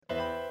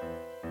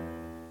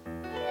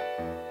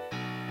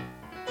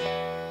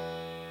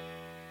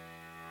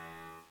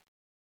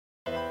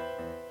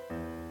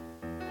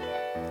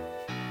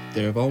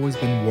There have always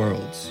been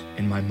worlds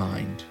in my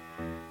mind.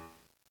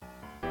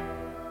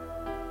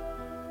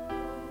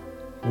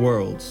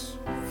 Worlds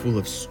full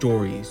of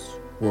stories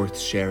worth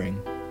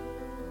sharing.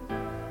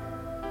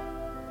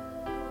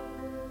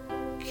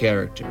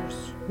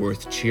 Characters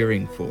worth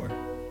cheering for.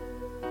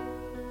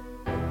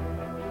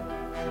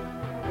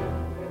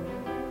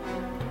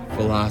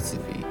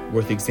 Philosophy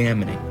worth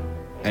examining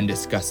and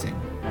discussing.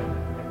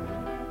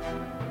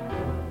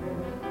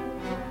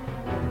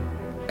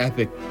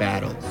 Epic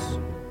battles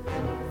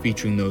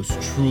featuring those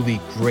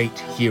truly great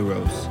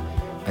heroes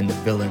and the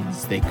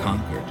villains they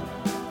conquered.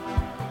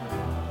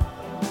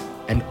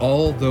 And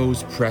all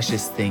those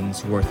precious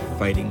things worth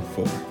fighting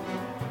for.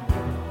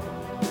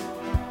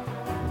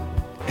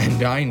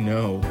 And I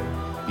know,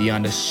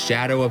 beyond a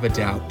shadow of a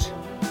doubt,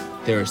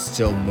 there is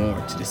still more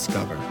to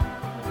discover.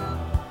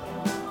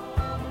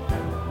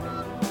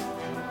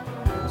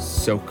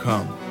 So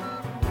come,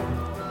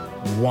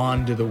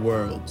 wander the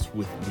worlds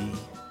with me.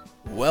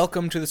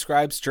 Welcome to the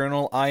Scribe's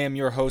Journal. I am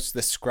your host,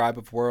 the Scribe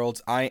of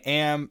Worlds. I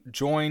am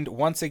joined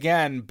once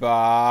again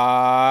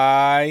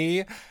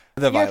by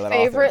the your Violet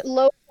favorite author.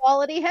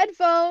 low-quality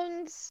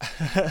headphones.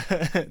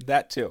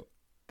 That too.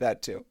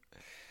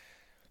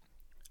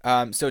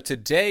 So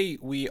today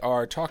we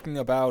are talking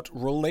about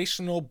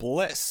relational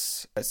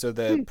bliss. So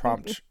the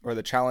prompt or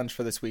the challenge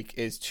for this week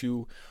is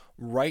to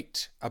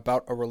write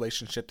about a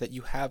relationship that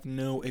you have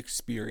no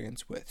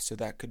experience with. So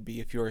that could be,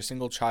 if you're a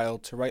single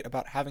child, to write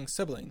about having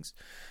siblings,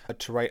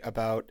 to write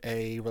about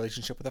a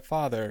relationship with a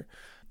father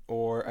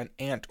or an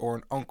aunt or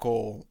an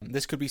uncle.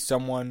 This could be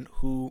someone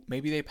who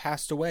maybe they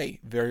passed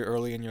away very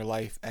early in your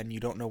life and you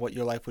don't know what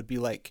your life would be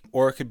like.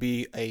 Or it could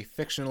be a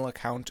fictional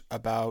account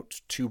about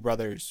two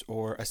brothers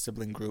or a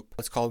sibling group.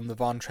 Let's call them the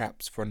Von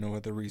Trapps for no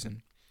other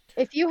reason.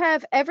 If you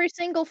have every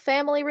single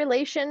family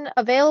relation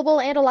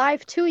available and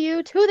alive to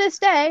you to this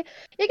day,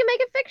 you can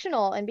make it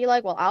fictional and be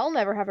like, well, I'll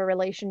never have a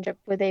relationship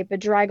with a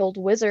bedraggled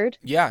wizard.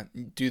 Yeah,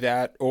 do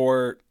that,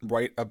 or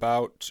write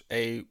about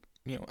a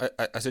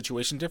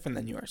situation different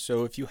than yours.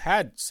 So if you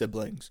had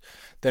siblings,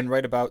 then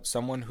write about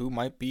someone who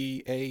might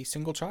be a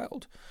single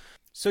child.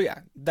 So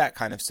yeah, that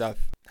kind of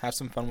stuff. Have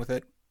some fun with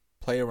it,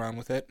 play around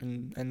with it,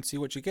 and see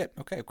what you get.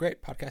 Okay,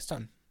 great. Podcast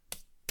done.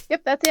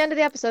 Yep, that's the end of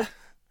the episode.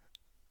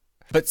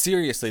 But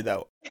seriously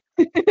though,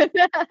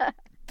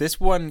 this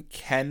one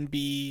can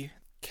be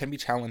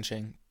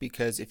challenging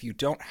because if you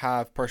don't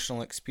have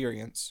personal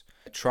experience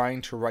trying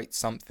to write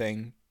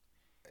something,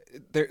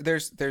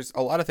 there's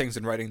a lot of things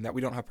in writing that we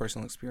don't have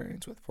personal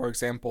experience with. For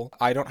example,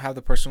 I don't have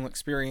the personal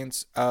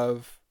experience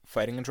of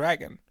fighting a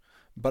dragon,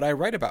 but I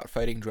write about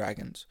fighting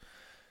dragons.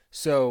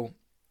 So,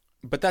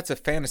 but that's a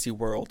fantasy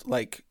world,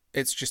 like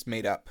it's just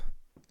made up.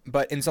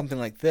 But in something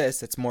like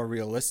this, it's more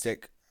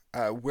realistic.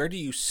 Where do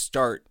you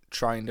start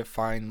trying to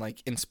find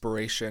like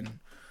inspiration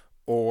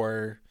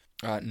or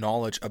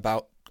knowledge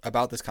about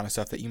this kind of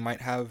stuff that you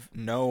might have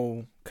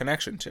no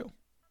connection to?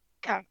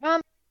 Yeah, I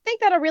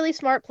think that a really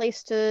smart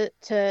place to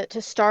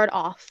start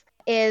off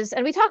is,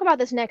 and we talk about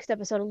this next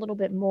episode a little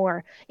bit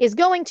more, is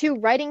going to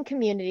writing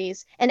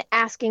communities and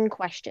asking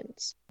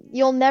questions.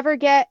 You'll never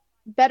get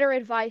better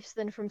advice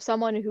than from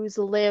someone who's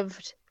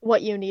lived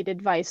what you need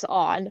advice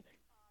on.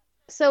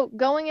 So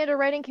going into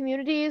writing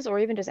communities or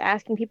even just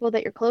asking people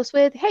that you're close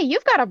with, hey,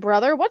 you've got a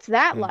brother, what's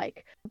that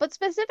like? But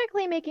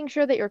specifically making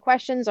sure that your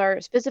questions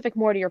are specific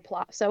more to your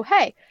plot. So,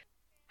 hey,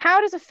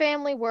 how does a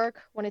family work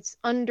when it's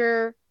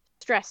under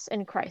stress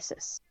and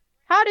crisis?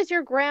 How does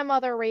your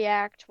grandmother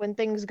react when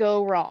things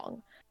go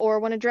wrong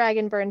or when a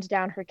dragon burns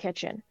down her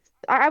kitchen?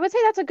 I would say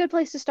that's a good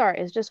place to start,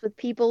 is just with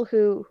people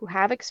who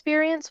have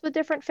experience with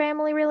different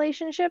family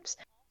relationships.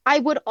 I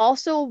would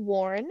also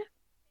warn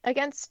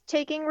against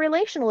taking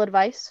relational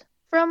advice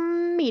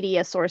from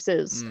media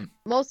sources.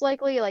 Most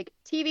likely, like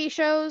TV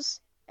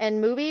shows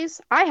and movies,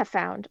 I have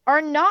found,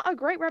 are not a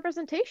great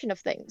representation of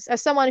things.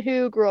 As someone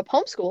who grew up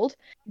homeschooled,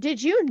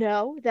 did you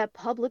know that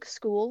public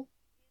school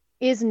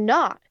is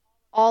not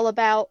all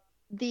about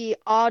the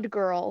odd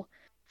girl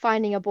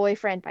finding a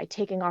boyfriend by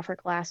taking off her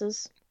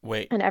glasses?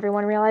 Wait. And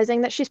everyone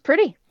realizing that she's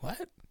pretty.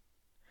 What?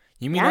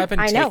 You mean Yeah, I've been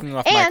I know. taking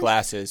off my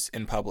glasses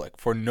in public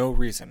for no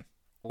reason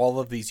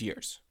all of these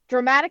years?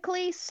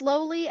 Dramatically,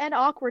 slowly, and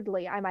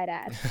awkwardly, I might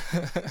add.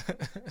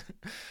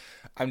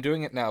 I'm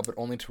doing it now, but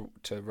only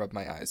to rub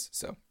my eyes,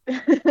 so.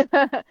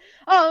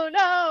 Oh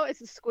no!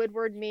 It's a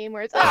Squidward meme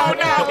where it's, oh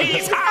no,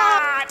 he's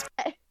hot!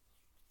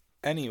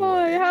 Anyway.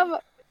 Boy,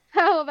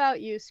 how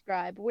about you,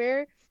 Scribe?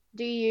 Where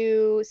do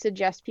you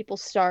suggest people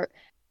start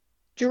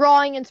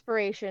drawing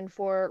inspiration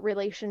for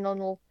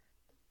relational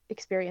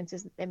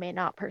experiences that they may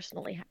not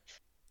personally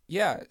have?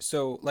 Yeah,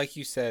 so like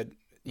you said,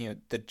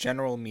 the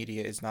general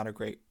media is not a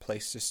great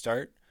place to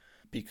start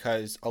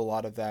because a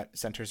lot of that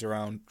centers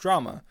around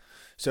drama.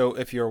 So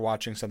if you're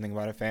watching something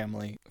about a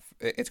family,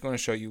 it's going to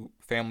show you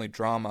family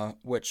drama,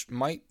 which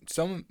might,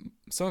 some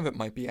of it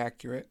might be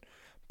accurate,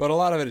 but a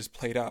lot of it is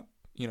played up,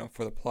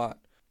 for the plot.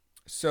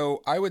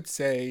 So I would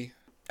say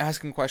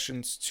asking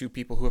questions to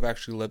people who have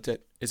actually lived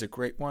it is a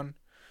great one.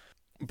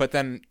 But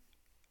then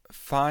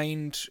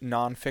find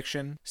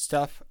nonfiction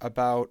stuff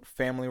about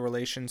family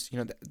relations.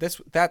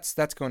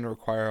 That's going to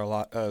require a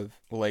lot of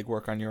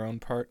legwork on your own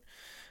part.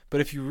 But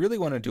if you really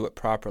want to do it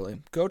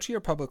properly, go to your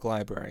public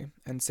library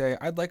and say,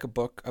 I'd like a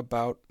book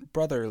about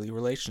brotherly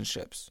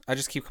relationships. I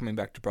just keep coming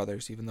back to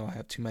brothers, even though I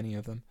have too many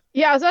of them.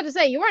 Yeah, I was about to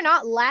say, you are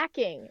not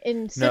lacking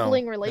in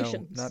sibling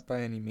relations. No, not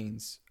by any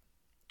means.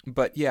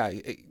 But yeah,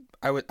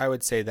 I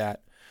would say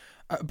that.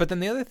 But then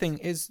the other thing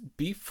is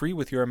be free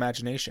with your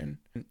imagination.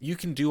 You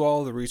can do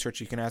all the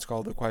research, you can ask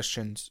all the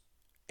questions,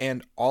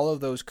 and all of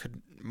those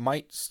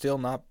might still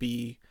not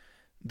be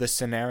the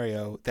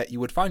scenario that you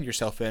would find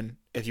yourself in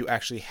if you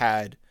actually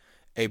had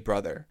a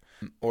brother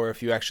or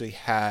if you actually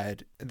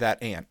had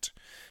that aunt.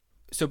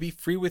 So be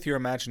free with your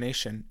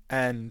imagination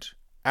and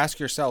ask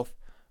yourself,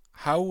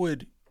 how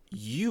would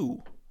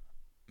you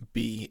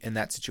be in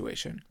that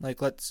situation?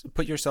 Like, let's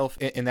put yourself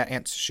in that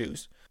aunt's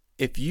shoes.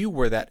 If you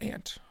were that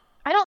aunt.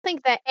 I don't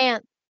think that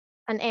an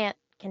ant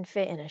can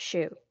fit in a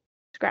shoe.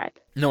 Describe.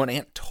 No, an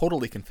ant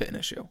totally can fit in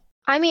a shoe.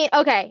 I mean,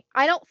 okay,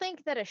 I don't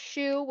think that a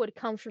shoe would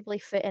comfortably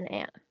fit an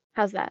ant.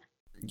 How's that?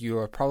 You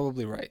are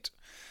probably right.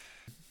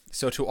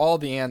 So to all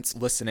the ants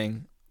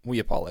listening, we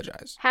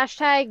apologize.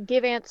 Hashtag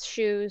give ants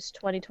shoes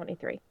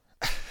 2023.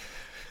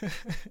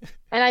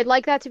 And I'd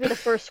like that to be the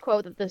first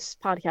quote that this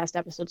podcast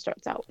episode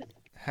starts out with.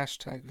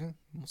 Hashtag,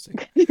 we'll see.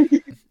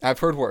 I've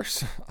heard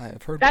worse.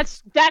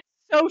 That's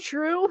so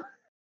true.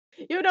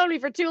 You've known me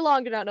for too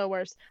long to not know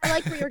worse. I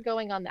like where you're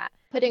going on that,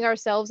 putting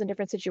ourselves in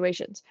different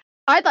situations.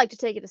 I'd like to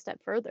take it a step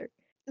further.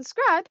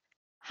 Describe,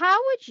 how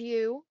would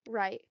you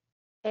write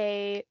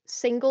a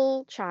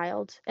single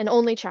child, an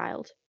only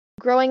child,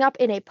 growing up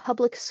in a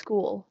public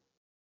school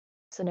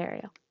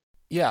scenario?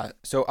 Yeah,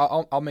 so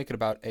I'll make it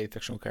about a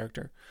fictional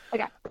character.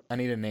 Okay. I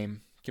need a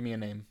name. Give me a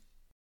name.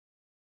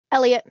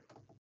 Elliot.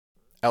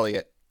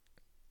 Elliot.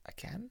 I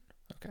can?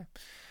 Okay.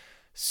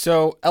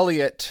 So,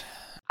 Elliot.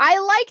 I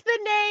like the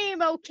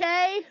name,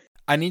 okay?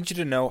 I need you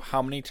to know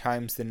how many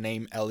times the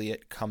name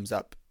Elliot comes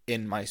up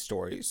in my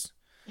stories.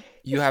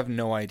 You have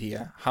no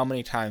idea how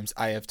many times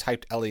I have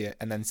typed Elliot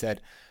and then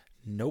said,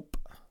 nope.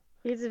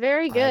 It's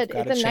very good.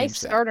 It's a nice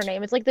starter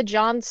name. It's like the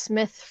John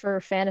Smith for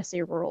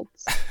fantasy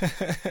worlds.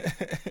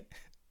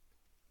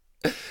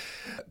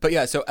 But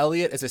yeah, so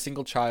Elliot is a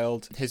single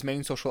child. His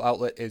main social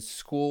outlet is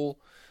school.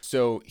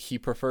 So he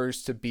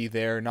prefers to be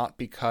there, not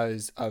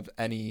because of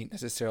any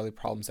necessarily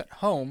problems at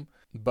home,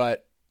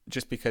 but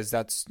just because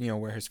that's,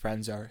 where his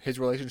friends are. His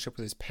relationship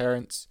with his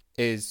parents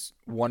is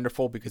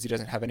wonderful because he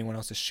doesn't have anyone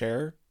else to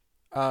share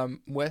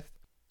with.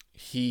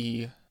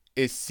 He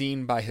is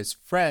seen by his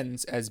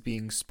friends as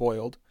being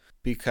spoiled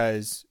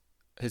because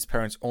his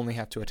parents only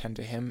have to attend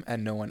to him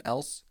and no one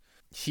else.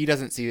 He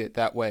doesn't see it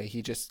that way.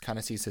 He just kind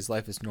of sees his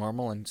life as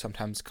normal and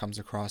sometimes comes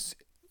across,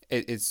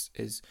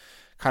 is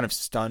kind of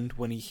stunned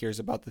when he hears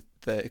about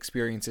the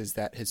experiences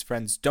that his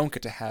friends don't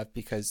get to have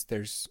because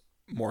there's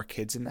more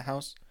kids in the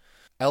house.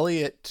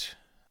 Elliot,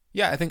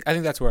 yeah, I think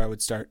that's where I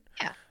would start.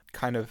 Yeah.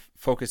 Kind of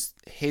focus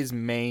his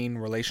main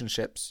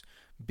relationships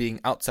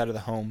being outside of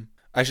the home.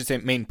 I should say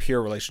main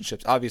peer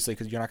relationships, obviously,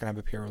 because you're not going to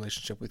have a peer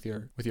relationship with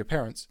your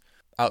parents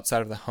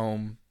outside of the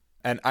home.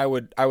 And I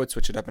would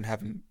switch it up and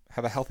have him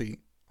have a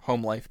healthy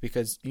home life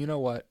because you know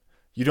what?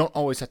 You don't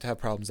always have to have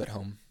problems at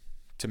home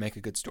to make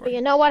a good story. But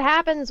you know what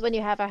happens when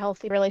you have a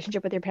healthy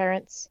relationship with your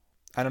parents?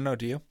 I don't know,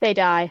 do you? They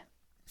die.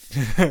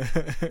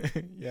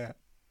 Yeah,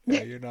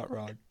 you're not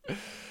wrong.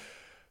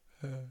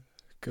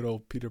 Good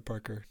old Peter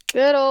Parker.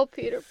 Good old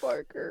Peter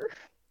Parker.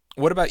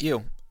 What about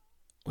you?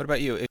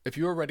 If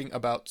you were writing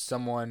about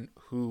someone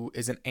who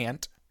is an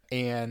aunt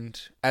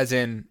and as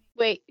in...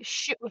 Wait,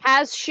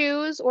 has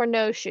shoes or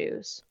no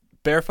shoes?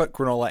 Barefoot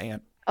granola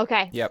aunt.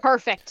 Okay, yep.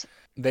 Perfect.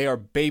 They are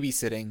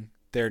babysitting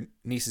their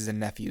nieces and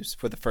nephews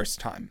for the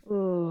first time.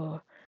 Ooh.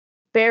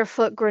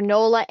 Barefoot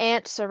granola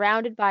aunt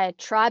surrounded by a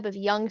tribe of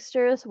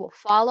youngsters who will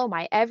follow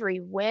my every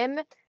whim.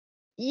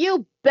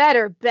 You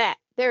better bet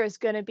there is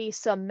going to be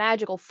some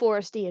magical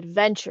foresty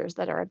adventures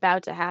that are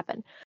about to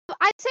happen.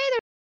 I'd say there's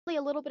probably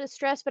a little bit of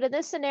stress, but in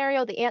this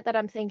scenario, the aunt that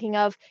I'm thinking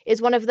of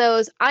is one of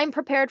those, I'm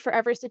prepared for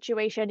every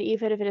situation,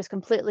 even if it is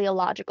completely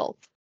illogical.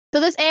 So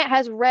this aunt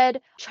has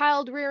read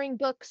child-rearing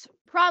books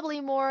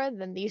probably more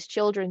than these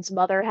children's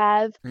mother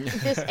have.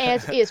 This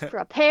aunt is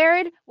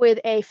prepared with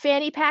a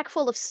fanny pack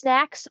full of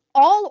snacks,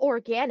 all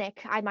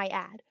organic, I might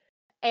add,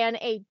 and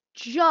a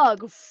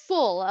jug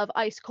full of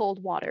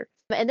ice-cold water.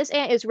 And this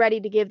aunt is ready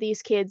to give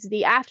these kids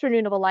the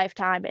afternoon of a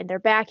lifetime in their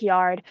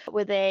backyard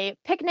with a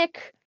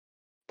picnic,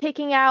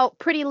 picking out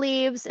pretty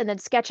leaves and then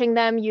sketching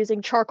them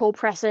using charcoal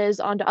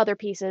presses onto other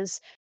pieces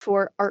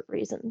for art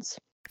reasons.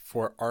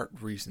 For art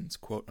reasons,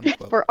 quote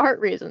unquote. For art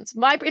reasons.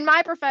 In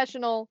my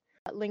professional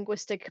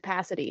linguistic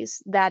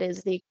capacities, that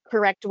is the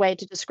correct way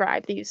to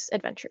describe these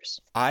adventures.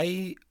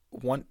 I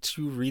want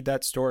to read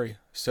that story,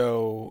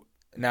 so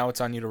now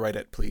it's on you to write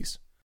it, please.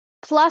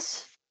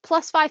 Plus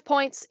 5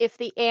 points if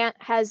the aunt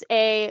has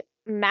a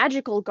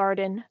magical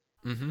garden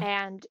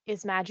and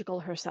is magical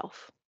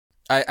herself.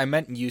 I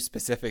meant you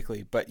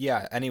specifically, but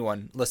yeah,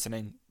 anyone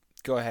listening,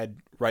 go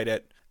ahead, write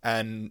it,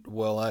 and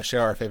we'll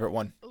share our favorite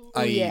one.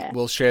 I yeah.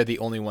 will share the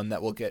only one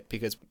that we'll get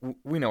because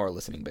we know our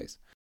listening base.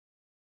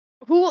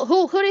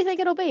 Who do you think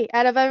it'll be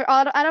out of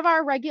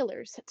our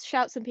regulars? Let's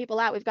shout some people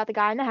out. We've got the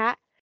guy in the hat.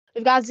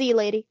 We've got Z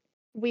Lady.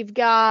 We've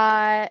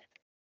got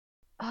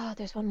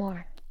there's one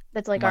more.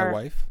 That's like My our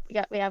wife.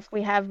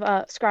 we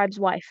have Scribe's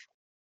wife.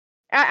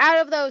 Out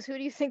of those, who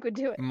do you think would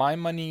do it? My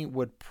money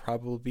would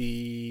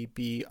probably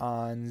be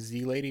on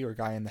Z Lady or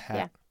Guy in the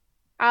Hat.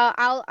 Yeah.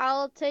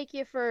 I'll take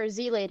you for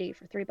Z Lady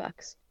for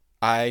 $3.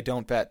 I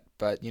don't bet,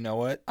 but you know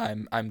what?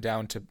 I'm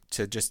down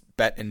to just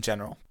bet in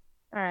general.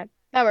 All right,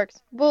 that works.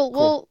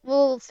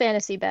 We'll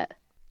fantasy bet.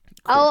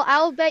 Cool.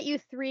 I'll bet you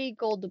 3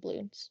 gold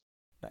doubloons.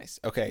 Nice.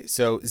 Okay,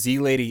 so Z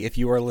Lady, if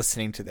you are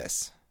listening to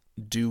this,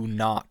 do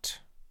not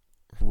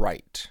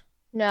write.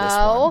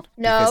 No,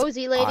 because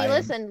Z Lady,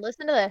 listen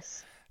to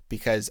this.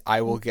 Because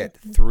I will get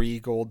 3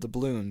 gold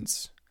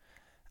doubloons,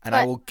 and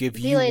I will give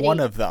you Z-Lady, one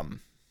of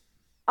them.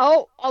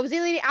 Oh, Z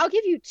Lady, I'll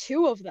give you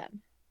 2 of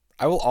them.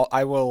 I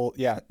will.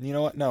 Yeah. You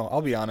know what? No,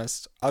 I'll be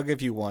honest. I'll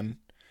give you one,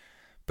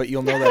 but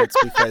you'll know that it's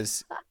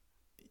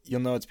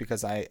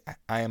because I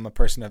am a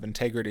person of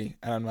integrity,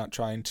 and I'm not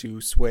trying to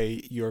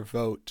sway your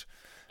vote.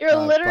 You're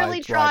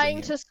literally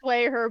trying to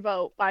sway her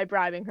vote by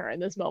bribing her in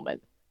this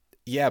moment.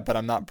 Yeah, but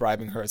I'm not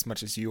bribing her as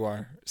much as you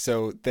are.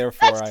 So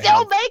therefore, that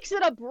still makes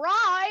it a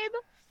bribe.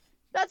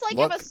 That's like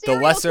if a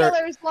serial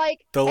killer's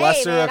like, the hey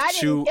lesser man, of I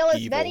two didn't kill as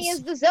evils. many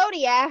as the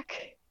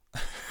Zodiac.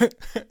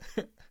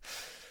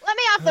 Let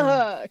me off the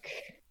hook.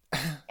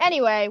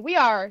 Anyway, we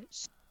are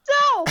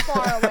so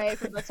far away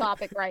from the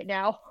topic right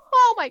now.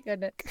 Oh my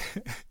goodness.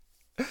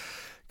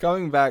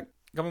 Going back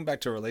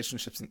to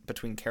relationships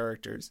between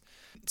characters.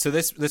 So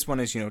this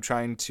one is,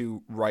 trying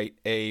to write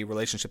a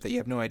relationship that you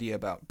have no idea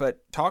about.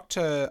 But talk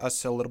to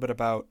us a little bit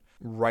about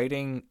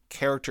writing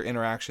character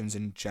interactions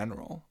in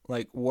general.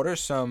 Like, what are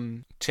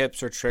some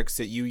tips or tricks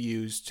that you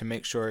use to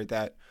make sure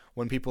that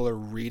when people are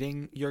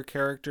reading your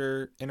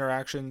character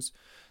interactions,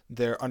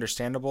 they're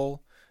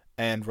understandable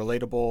and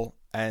relatable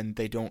and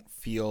they don't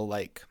feel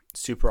like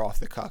super off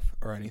the cuff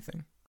or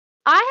anything?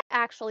 I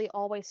actually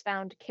always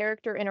found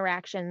character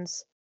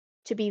interactions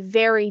to be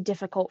very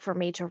difficult for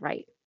me to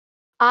write.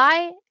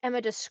 I am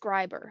a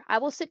describer. I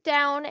will sit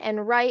down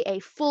and write a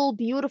full,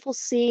 beautiful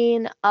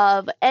scene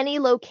of any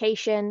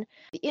location,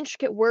 the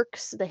intricate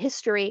works, the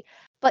history,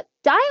 but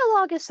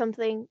dialogue is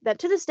something that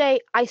to this day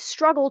I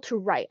struggle to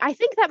write. I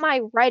think that my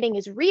writing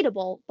is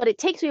readable, but it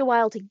takes me a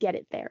while to get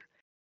it there.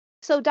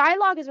 So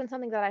dialogue has been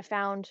something that I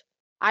found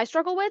I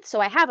struggle with, so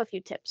I have a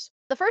few tips.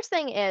 The first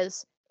thing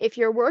is, if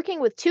you're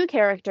working with 2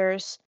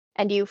 characters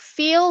and you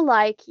feel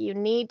like you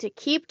need to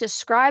keep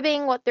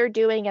describing what they're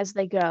doing as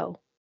they go,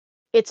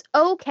 it's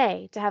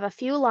okay to have a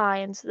few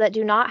lines that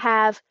do not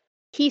have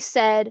he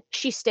said,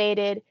 she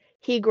stated,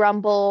 he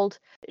grumbled,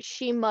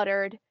 she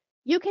muttered.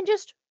 You can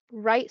just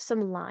write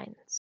some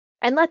lines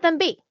and let them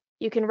be.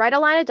 You can write a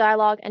line of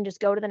dialogue and just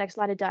go to the next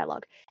line of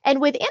dialogue. And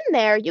within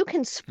there, you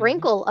can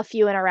sprinkle a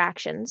few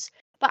interactions,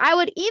 but I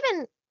would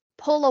even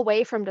pull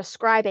away from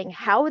describing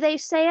how they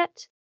say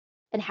it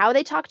and how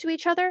they talk to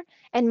each other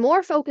and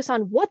more focus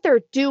on what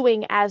they're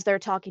doing as they're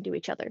talking to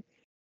each other.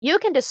 You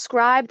can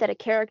describe that a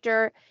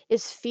character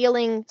is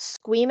feeling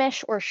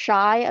squeamish or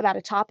shy about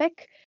a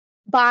topic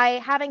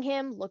by having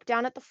him look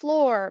down at the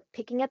floor,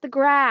 picking at the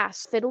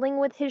grass, fiddling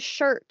with his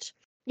shirt.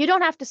 You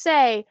don't have to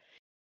say,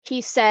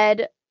 he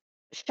said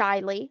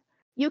shyly.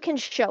 You can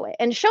show it.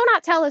 And show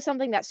not tell is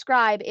something that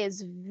Scribe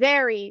is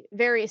very,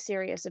 very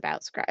serious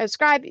about.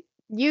 Scribe,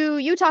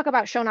 you talk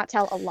about show not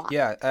tell a lot.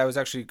 Yeah, I was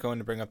actually going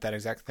to bring up that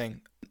exact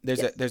thing.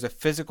 There's a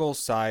physical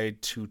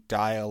side to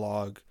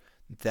dialogue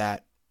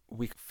that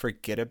we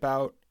forget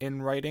about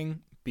in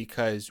writing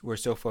because we're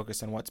so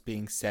focused on what's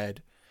being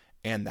said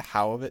and the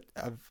how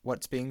of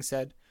what's being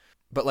said.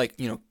 But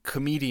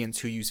comedians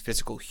who use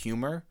physical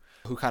humor,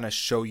 who kind of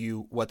show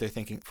you what they're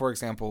thinking. For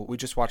example, we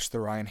just watched the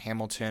Ryan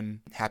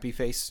Hamilton Happy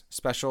Face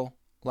special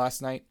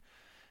last night.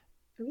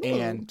 Ooh,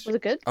 and was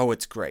it good? Oh,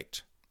 it's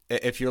great.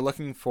 If you're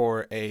looking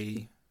for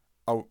a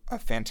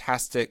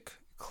fantastic,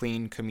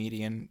 clean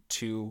comedian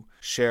to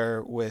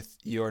share with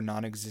your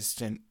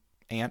non-existent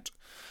aunt,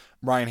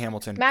 Ryan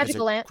Hamilton is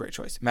a great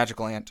choice.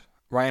 Magical Aunt.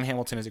 Ryan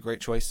Hamilton is a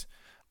great choice.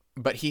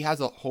 But he has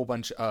a whole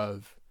bunch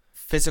of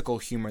physical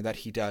humor that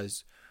he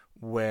does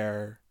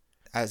where,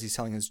 as he's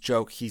telling his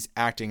joke, he's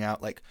acting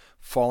out like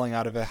falling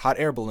out of a hot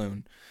air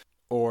balloon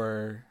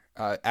or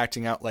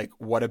acting out like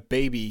what a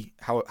baby,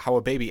 how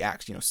a baby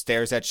acts,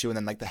 stares at you and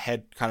then like the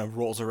head kind of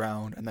rolls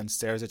around and then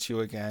stares at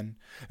you again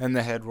and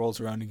the head rolls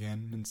around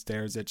again and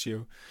stares at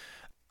you.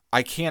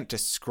 I can't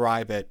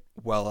describe it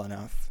well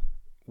enough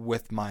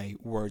with my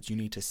words. You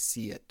need to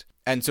see it.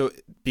 And so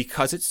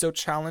because it's so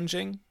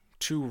challenging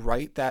to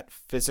write that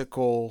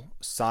physical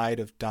side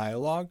of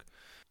dialogue,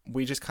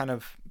 we just kind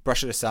of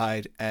brush it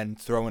aside and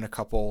throw in a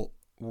couple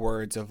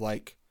words of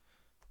like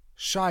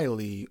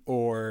shyly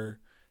or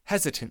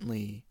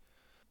hesitantly.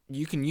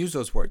 You can use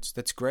those words.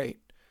 That's great.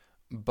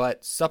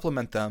 But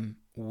supplement them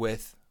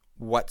with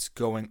what's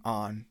going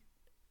on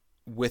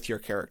with your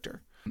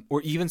character,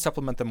 or even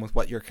supplement them with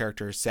what your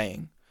character is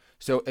saying.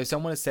 So if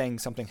someone is saying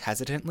something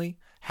hesitantly,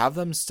 have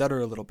them stutter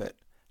a little bit.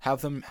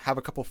 Have them have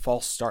a couple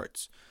false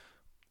starts.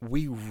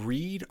 We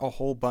read a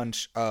whole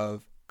bunch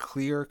of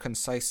clear,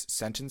 concise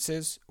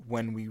sentences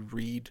when we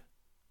read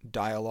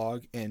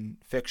dialogue in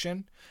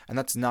fiction, and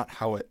that's not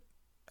how it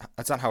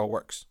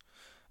works.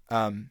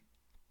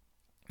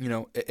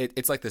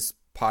 It's like this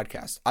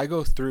podcast. I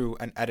go through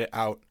and edit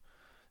out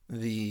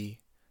the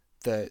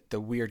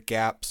weird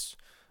gaps,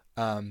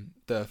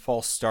 the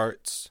false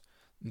starts,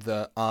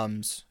 the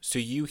so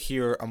you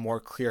hear a more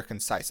clear,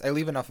 concise. I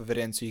leave enough of it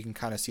in so you can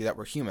kind of see that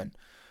we're human.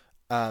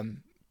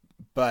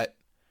 But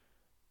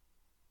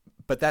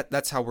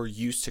that's how we're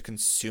used to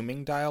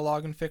consuming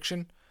dialogue in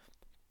fiction.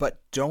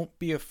 But don't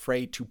be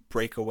afraid to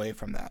break away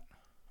from that,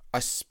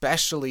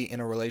 especially in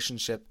a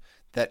relationship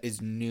that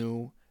is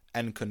new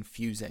and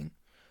confusing.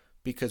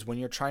 Because when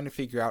you're trying to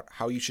figure out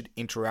how you should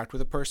interact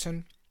with a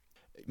person,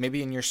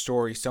 maybe in your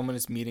story, someone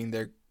is meeting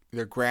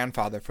their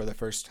grandfather for the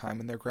first time,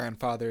 and their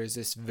grandfather is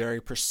this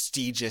very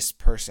prestigious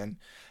person.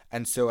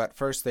 And so at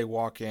first they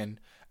walk in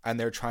and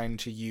they're trying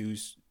to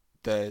use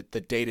the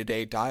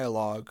day-to-day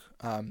dialogue,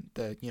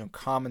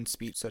 common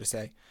speech, so to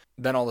say.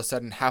 Then all of a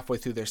sudden, halfway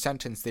through their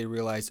sentence, they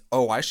realize,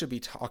 oh, I should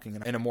be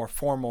talking in a more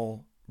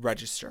formal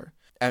register,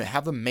 and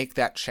have them make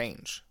that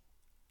change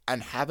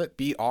and have it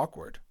be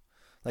awkward.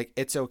 Like,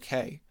 it's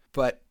okay,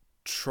 but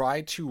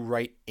try to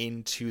write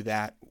into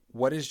that.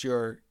 What is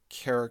your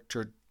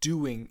character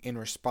doing in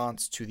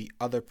response to the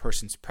other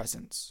person's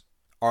presence?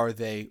 Are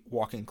they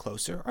walking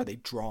closer? Are they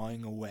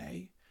drawing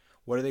away?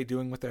 What are they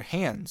doing with their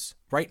hands?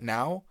 Right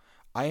now,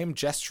 I am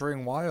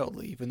gesturing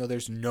wildly, even though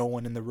there's no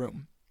one in the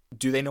room.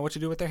 Do they know what to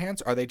do with their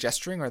hands? Are they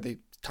gesturing? Are they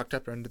tucked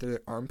up under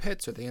their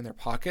armpits? Are they in their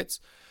pockets?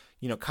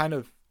 Kind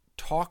of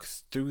talk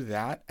through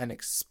that and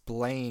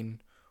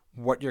explain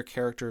what your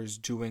character is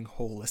doing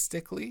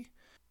holistically.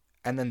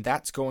 And then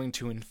that's going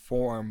to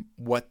inform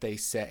what they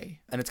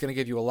say. And it's going to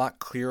give you a lot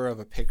clearer of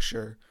a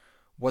picture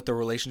what the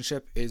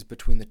relationship is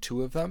between the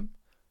two of them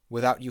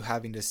without you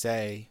having to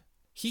say,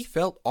 he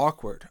felt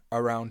awkward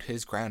around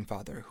his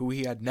grandfather, who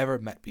he had never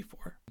met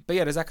before. But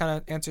yeah, does that kind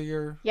of answer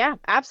your... Yeah,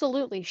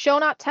 absolutely. Show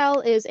Not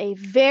Tell is a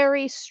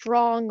very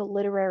strong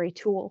literary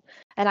tool,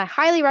 and I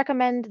highly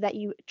recommend that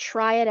you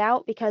try it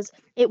out because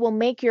it will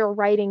make your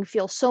writing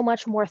feel so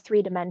much more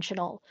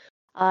three-dimensional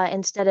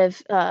instead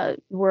of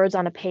words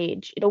on a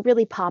page. It'll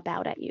really pop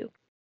out at you.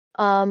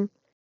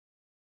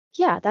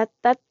 Yeah,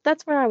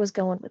 that's where I was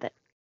going with it.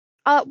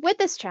 With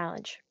this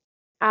challenge,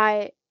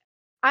 I'm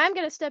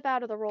going to step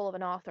out of the role of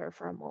an author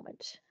for a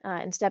moment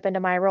and step into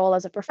my role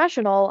as a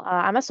professional.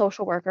 I'm a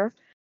social worker.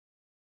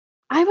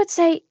 I would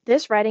say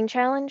this writing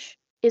challenge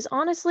is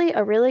honestly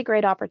a really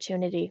great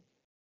opportunity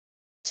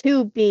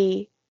to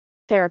be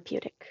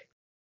therapeutic.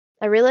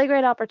 A really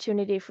great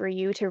opportunity for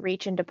you to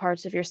reach into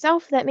parts of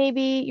yourself that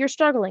maybe you're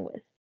struggling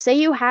with. Say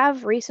you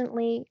have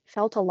recently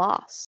felt a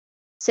loss.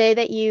 Say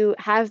that you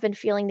have been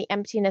feeling the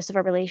emptiness of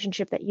a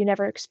relationship that you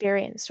never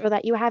experienced or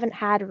that you haven't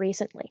had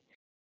recently.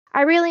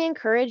 I really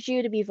encourage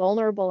you to be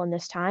vulnerable in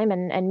this time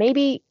and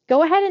maybe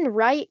go ahead and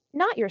write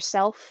not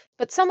yourself,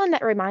 but someone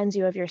that reminds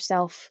you of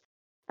yourself.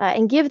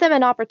 And give them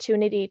an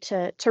opportunity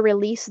to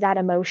release that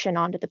emotion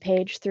onto the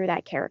page through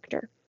that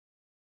character.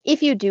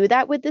 If you do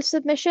that with this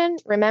submission,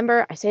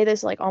 remember, I say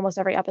this like almost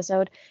every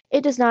episode,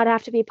 it does not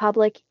have to be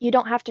public. You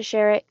don't have to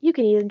share it. You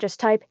can even just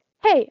type,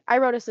 hey, I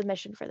wrote a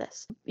submission for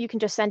this. You can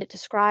just send it to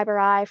Scribe or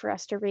I for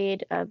us to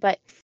read. But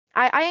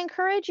I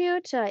encourage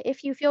you to,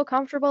 if you feel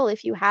comfortable,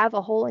 if you have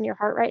a hole in your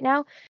heart right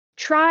now,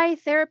 try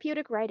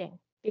therapeutic writing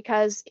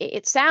because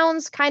it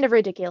sounds kind of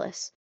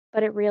ridiculous,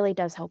 but it really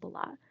does help a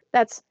lot.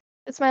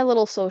 It's my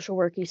little social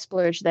worky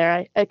splurge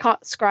there. I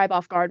caught Scribe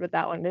off guard with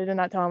that one. I did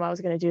not tell him I was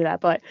going to do that,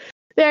 but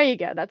there you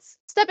go. That's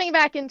stepping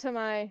back into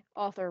my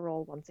author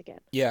role once again.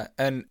 Yeah,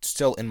 and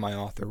still in my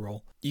author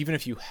role. Even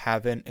if you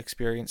haven't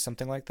experienced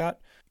something like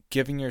that,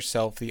 giving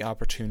yourself the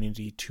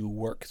opportunity to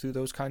work through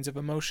those kinds of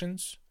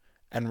emotions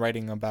and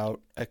writing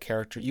about a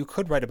character. You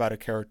could write about a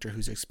character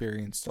who's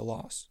experienced a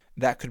loss.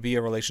 That could be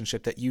a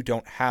relationship that you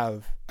don't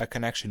have a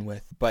connection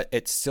with, but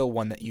it's still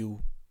one that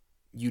you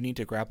need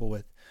to grapple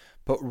with.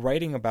 But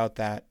writing about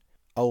that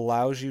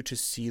allows you to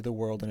see the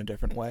world in a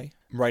different way.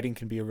 Writing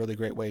can be a really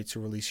great way to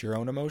release your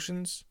own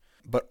emotions,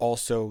 but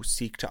also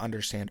seek to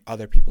understand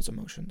other people's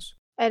emotions.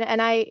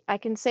 And I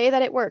can say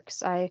that it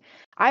works. I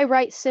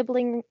write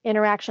sibling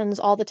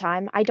interactions all the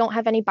time. I don't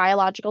have any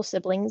biological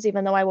siblings,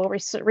 even though I will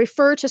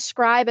refer to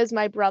Scribe as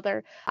my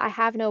brother. I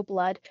have no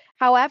blood.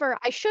 However,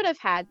 I should have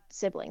had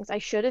siblings. I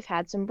should have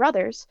had some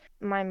brothers.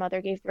 My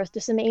mother gave birth to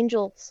some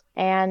angels.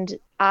 And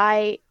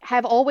I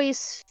have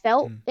always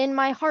felt in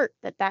my heart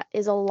that that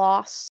is a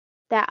loss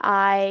that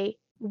I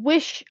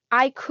wish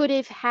I could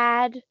have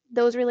had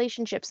those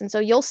relationships. And so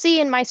you'll see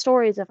in my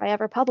stories, if I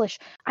ever publish,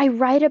 I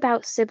write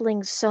about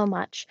siblings so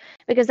much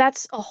because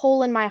that's a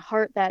hole in my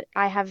heart that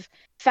I have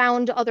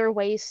found other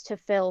ways to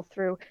fill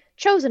through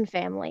chosen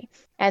family.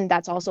 And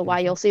that's also why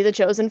you'll see the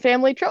chosen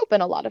family trope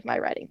in a lot of my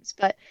writings.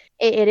 But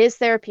it is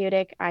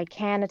therapeutic. I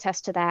can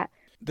attest to that.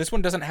 This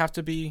one doesn't have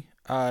to be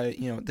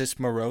this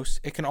morose,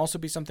 it can also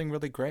be something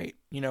really great.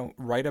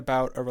 Write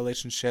about a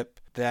relationship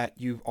that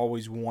you've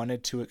always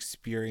wanted to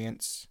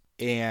experience,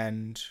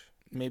 and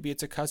maybe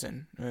it's a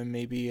cousin, or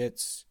maybe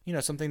it's,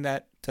 something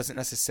that doesn't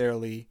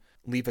necessarily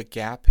leave a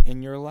gap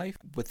in your life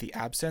with the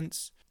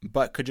absence,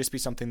 but could just be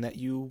something that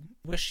you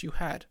wish you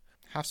had.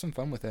 Have some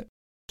fun with it.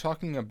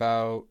 Talking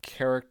about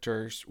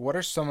characters, what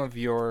are some of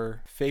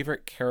your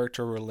favorite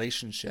character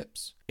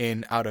relationships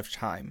in Out of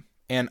Time?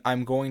 And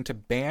I'm going to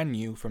ban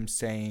you from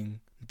saying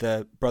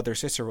the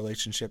brother-sister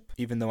relationship,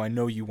 even though I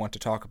know you want to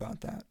talk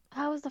about that.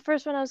 That was the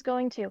first one I was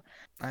going to.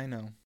 I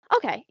know.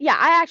 Okay, yeah,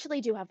 I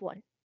actually do have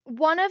one.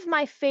 One of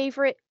my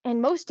favorite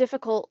and most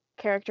difficult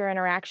character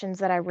interactions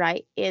that I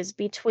write is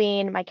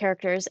between my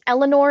characters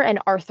Eleanor and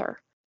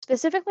Arthur,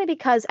 specifically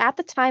because at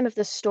the time of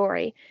the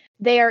story,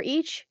 they are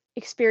each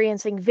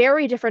experiencing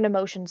very different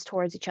emotions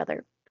towards each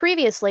other.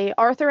 Previously,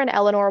 Arthur and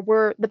Eleanor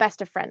were the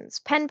best of friends,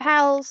 pen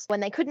pals when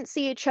they couldn't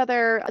see each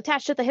other,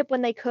 attached at the hip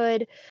when they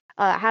could,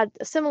 had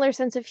a similar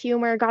sense of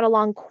humor, got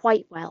along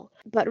quite well.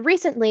 But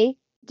recently,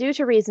 due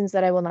to reasons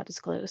that I will not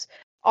disclose,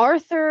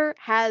 Arthur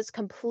has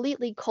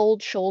completely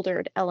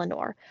cold-shouldered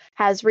Eleanor,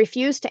 has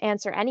refused to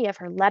answer any of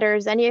her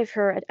letters, any of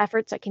her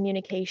efforts at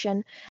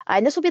communication.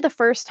 And this will be the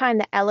first time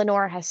that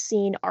Eleanor has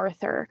seen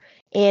Arthur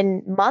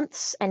in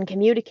months and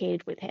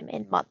communicated with him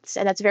in months.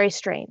 And that's very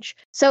strange.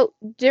 So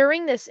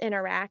during this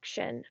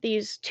interaction,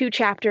 these 2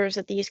 chapters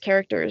that these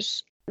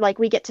characters,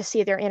 we get to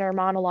see their inner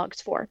monologues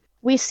for,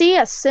 we see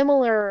a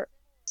similar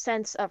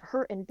sense of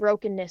hurt and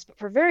brokenness, but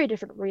for very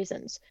different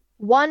reasons.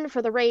 One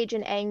for the rage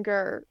and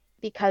anger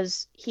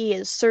because he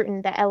is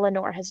certain that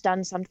Eleanor has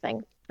done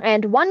something,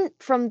 and one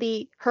from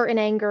the hurt and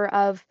anger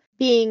of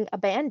being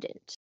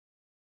abandoned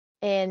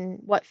in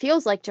what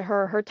feels like to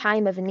her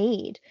time of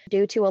need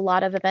due to a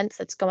lot of events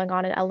that's going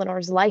on in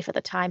Eleanor's life at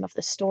the time of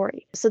the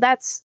story. So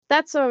that's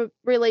a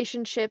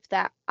relationship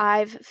that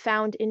I've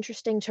found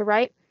interesting to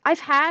write.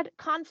 I've had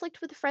conflict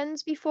with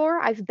friends before.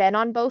 I've been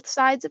on both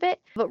sides of it,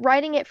 but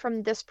writing it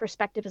from this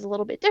perspective is a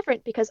little bit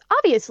different because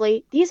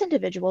obviously these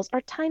individuals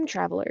are time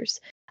travelers.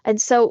 And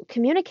so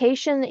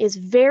communication is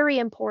very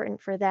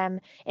important for them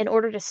in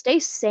order to stay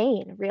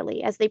sane,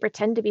 really, as they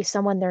pretend to be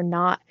someone they're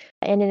not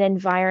in an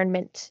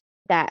environment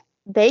that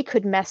they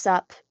could mess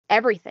up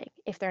everything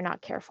if they're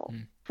not careful.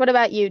 What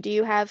about you? Do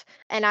you have,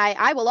 and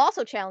I will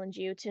also challenge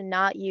you to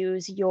not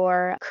use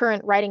your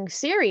current writing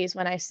series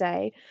when I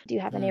say, do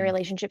you have any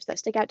relationships that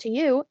stick out to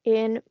you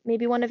in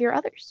maybe one of your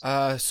others?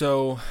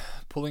 So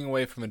pulling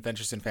away from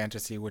Adventures in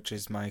Fantasy, which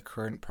is my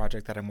current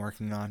project that I'm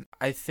working on,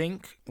 I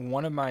think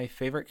one of my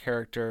favorite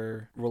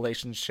character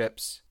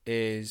relationships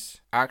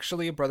is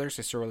actually a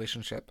brother-sister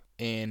relationship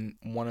in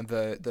one of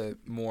the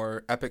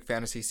more epic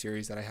fantasy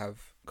series that I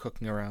have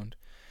cooking around.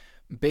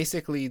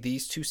 Basically,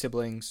 these 2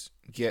 siblings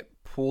get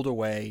pulled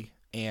away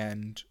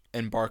and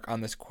embark on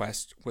this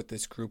quest with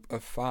this group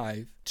of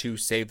 5 to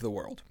save the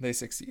world. They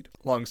succeed.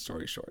 Long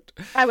story short.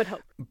 I would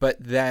hope. But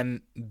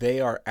then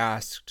they are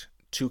asked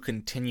to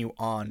continue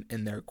on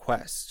in their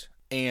quest.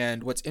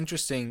 And what's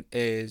interesting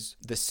is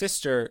the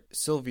sister,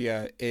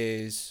 Sylvia,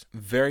 is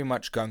very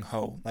much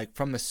gung-ho.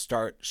 From the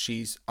start,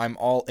 I'm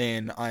all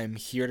in. I'm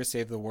here to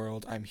save the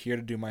world. I'm here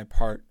to do my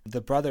part.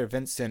 The brother,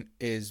 Vincent,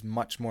 is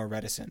much more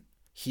reticent.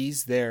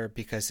 He's there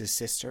because his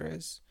sister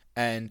is,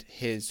 and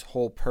his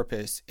whole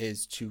purpose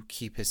is to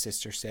keep his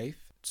sister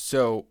safe.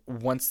 So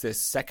once this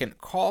second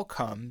call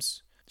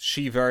comes,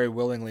 she very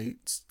willingly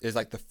is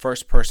the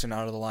first person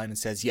out of the line and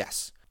says,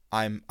 yes,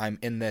 I'm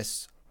in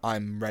this.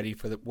 I'm ready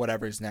for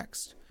whatever's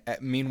next.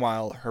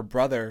 Meanwhile, her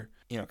brother,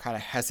 kind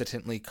of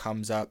hesitantly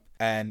comes up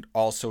and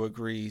also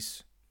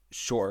agrees,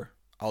 sure,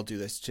 I'll do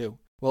this too.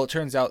 Well, it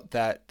turns out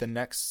that the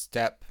next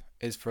step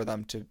is for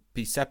them to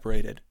be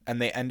separated,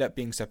 and they end up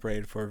being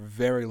separated for a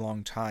very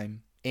long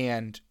time.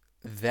 And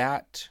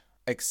that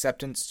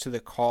acceptance to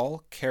the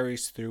call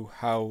carries through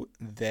how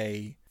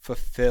they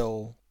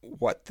fulfill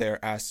what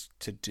they're asked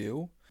to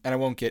do. And I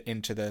won't get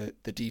into the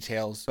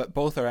details, but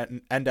both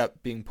end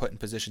up being put in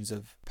positions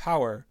of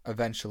power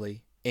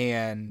eventually.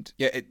 And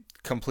yeah, it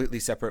completely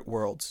separate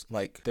worlds.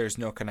 There's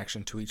no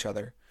connection to each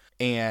other.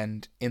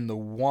 And in the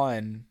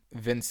one,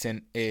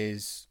 Vincent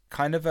is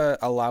kind of a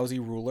lousy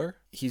ruler.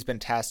 He's been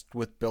tasked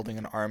with building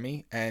an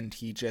army, and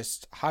he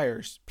just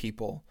hires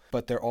people,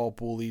 but they're all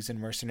bullies and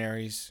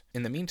mercenaries.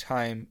 In the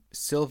meantime,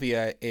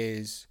 Sylvia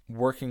is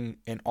working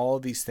in all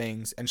of these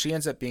things, and she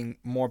ends up being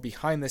more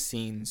behind the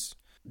scenes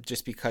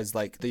just because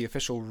the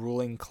official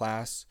ruling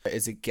class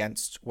is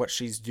against what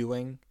she's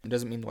doing. It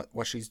doesn't mean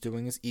what she's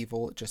doing is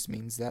evil. It just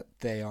means that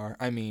they are,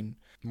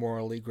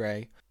 morally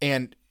gray.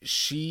 And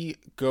she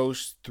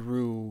goes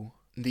through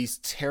these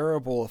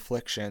terrible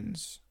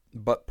afflictions,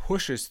 but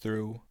pushes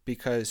through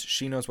because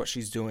she knows what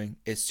she's doing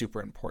is super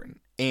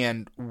important.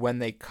 And when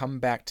they come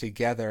back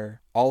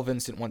together, all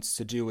Vincent wants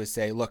to do is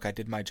say, look, I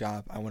did my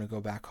job. I want to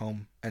go back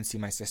home and see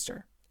my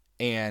sister.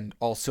 And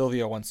all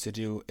Sylvia wants to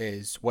do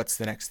is, what's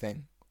the next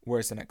thing?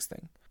 Where's the next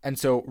thing? And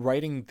so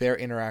writing their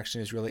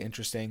interaction is really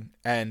interesting,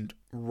 and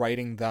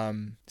writing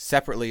them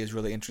separately is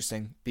really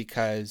interesting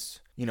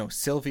because,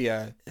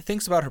 Sylvia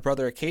thinks about her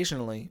brother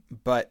occasionally,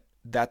 but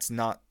that's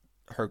not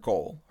her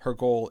goal. Her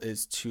goal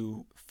is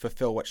to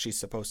fulfill what she's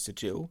supposed to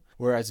do,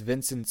 whereas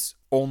Vincent's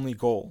only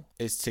goal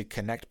is to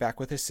connect back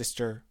with his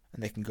sister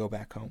and they can go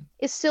back home.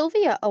 Is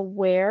Sylvia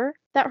aware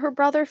that her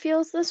brother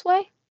feels this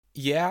way?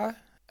 Yeah,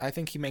 I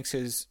think he makes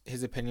his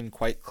opinion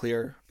quite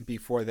clear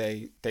before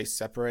they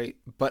separate,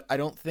 but I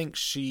don't think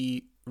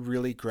she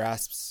really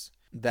grasps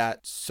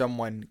that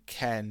someone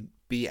can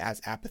be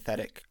as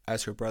apathetic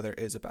as her brother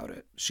is about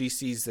it. She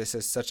sees this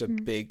as such a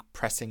big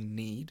pressing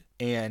need,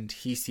 and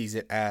he sees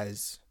it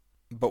as,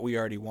 but we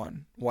already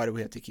won. Why do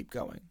we have to keep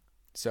going?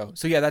 So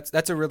yeah,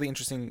 that's a really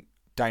interesting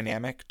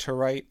dynamic to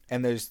write.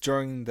 And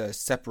during the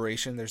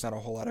separation, there's not a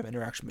whole lot of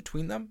interaction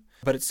between them,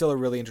 but it's still a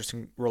really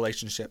interesting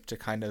relationship to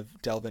kind of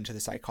delve into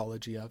the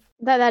psychology of.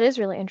 That is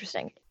really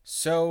interesting.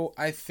 So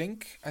I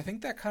think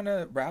that kind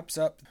of wraps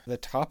up the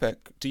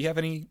topic. Do you have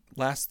any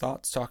last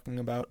thoughts talking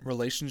about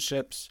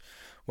relationships,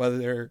 whether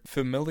they're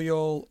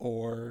familial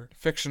or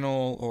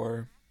fictional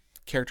or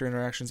character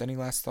interactions? Any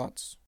last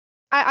thoughts?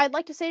 I'd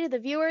like to say to the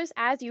viewers,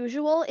 as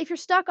usual, if you're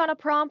stuck on a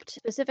prompt,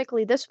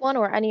 specifically this one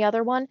or any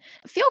other one,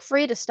 feel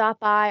free to stop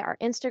by our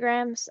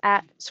Instagrams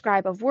at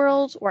Scribe of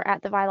Worlds or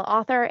at The Violet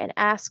Author and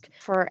ask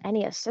for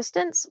any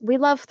assistance. We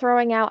love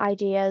throwing out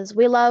ideas.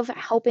 We love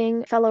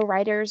helping fellow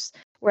writers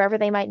wherever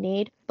they might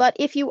need. But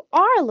if you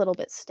are a little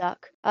bit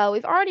stuck,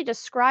 we've already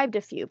described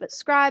a few, but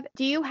Scribe,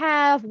 do you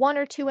have one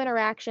or two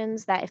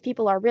interactions that if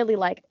people are really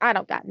like, I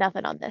don't got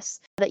nothing on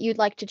this, that you'd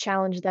like to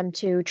challenge them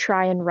to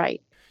try and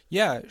write?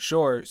 Yeah,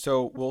 sure.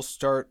 So we'll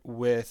start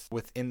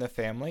within the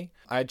family.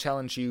 I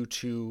challenge you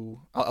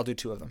to, I'll do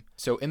two of them.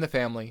 So in the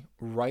family,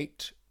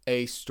 write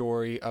a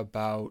story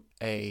about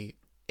a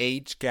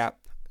age gap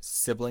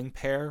sibling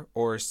pair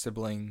or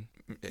sibling,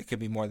 it could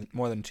be more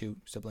than two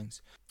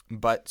siblings,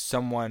 but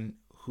someone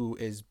who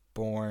is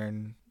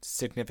born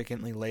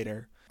significantly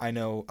later. I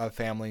know of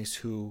families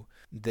who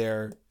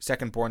their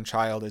second born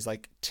child is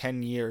like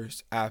 10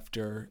 years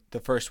after the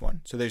first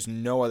one. So there's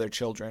no other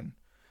children.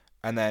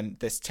 And then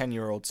this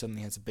 10-year-old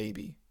suddenly has a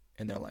baby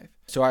in their life.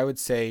 So I would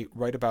say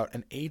write about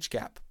an age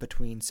gap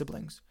between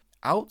siblings.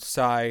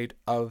 Outside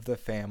of the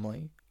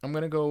family, I'm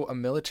going to go a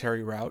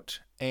military route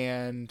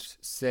and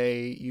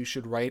say you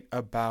should write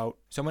about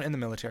someone in the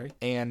military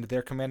and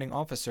their commanding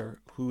officer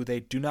who they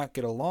do not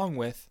get along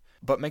with,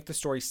 but make the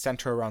story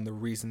center around the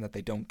reason that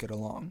they don't get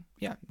along.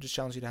 Yeah, just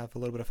challenge you to have a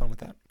little bit of fun with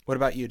that. What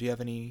about you? Do you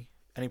have any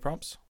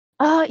prompts?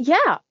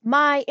 Yeah,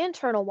 my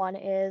internal one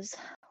is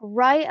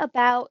write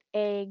about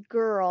a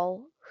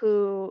girl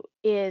who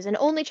is an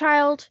only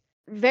child,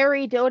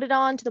 very doted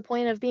on to the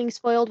point of being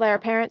spoiled by her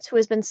parents, who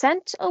has been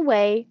sent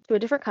away to a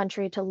different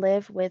country to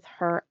live with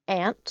her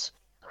aunt,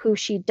 who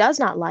she does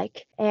not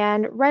like,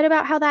 and write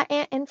about how that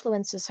aunt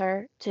influences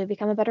her to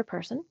become a better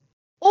person.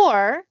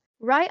 Or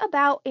write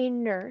about a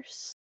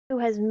nurse who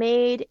has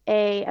made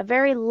a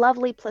very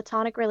lovely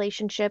platonic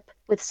relationship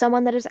with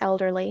someone that is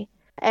elderly,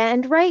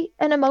 and write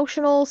an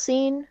emotional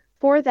scene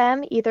for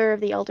them, either of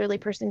the elderly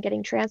person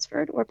getting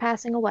transferred or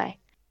passing away.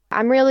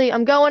 I'm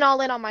going all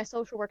in on my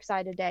social work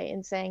side today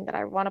and saying that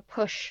I want to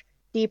push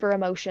deeper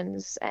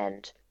emotions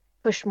and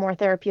push more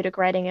therapeutic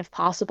writing if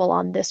possible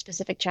on this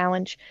specific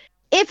challenge.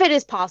 If it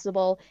is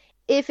possible,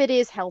 if it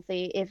is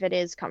healthy, if it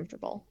is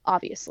comfortable.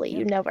 Obviously,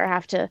 you never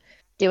have to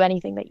do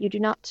anything that you do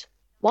not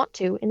want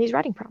to in these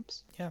writing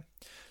prompts. Yeah.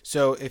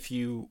 So if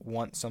you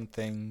want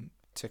something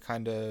to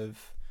kind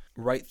of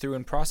write through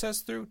and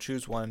process through,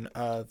 choose one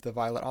of the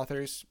Violet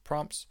Author's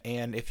prompts.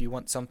 And if you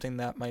want something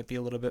that might be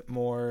a little bit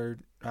more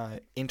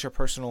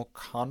interpersonal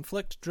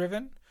conflict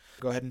driven,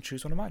 go ahead and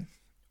choose one of mine.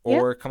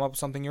 Or come up with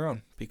something your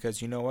own,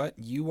 because you know what?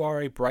 You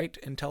are a bright,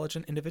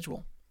 intelligent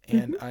individual.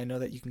 And I know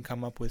that you can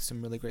come up with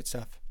some really great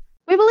stuff.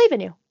 We believe in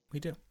you.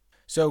 We do.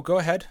 So go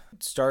ahead,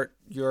 start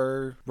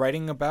your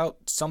writing about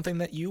something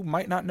that you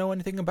might not know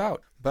anything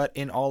about. But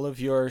in all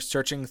of your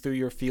searching through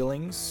your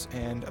feelings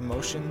and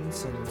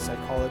emotions and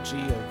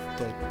psychology of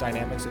the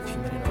dynamics of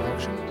human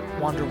interaction,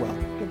 wander well.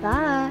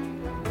 Goodbye.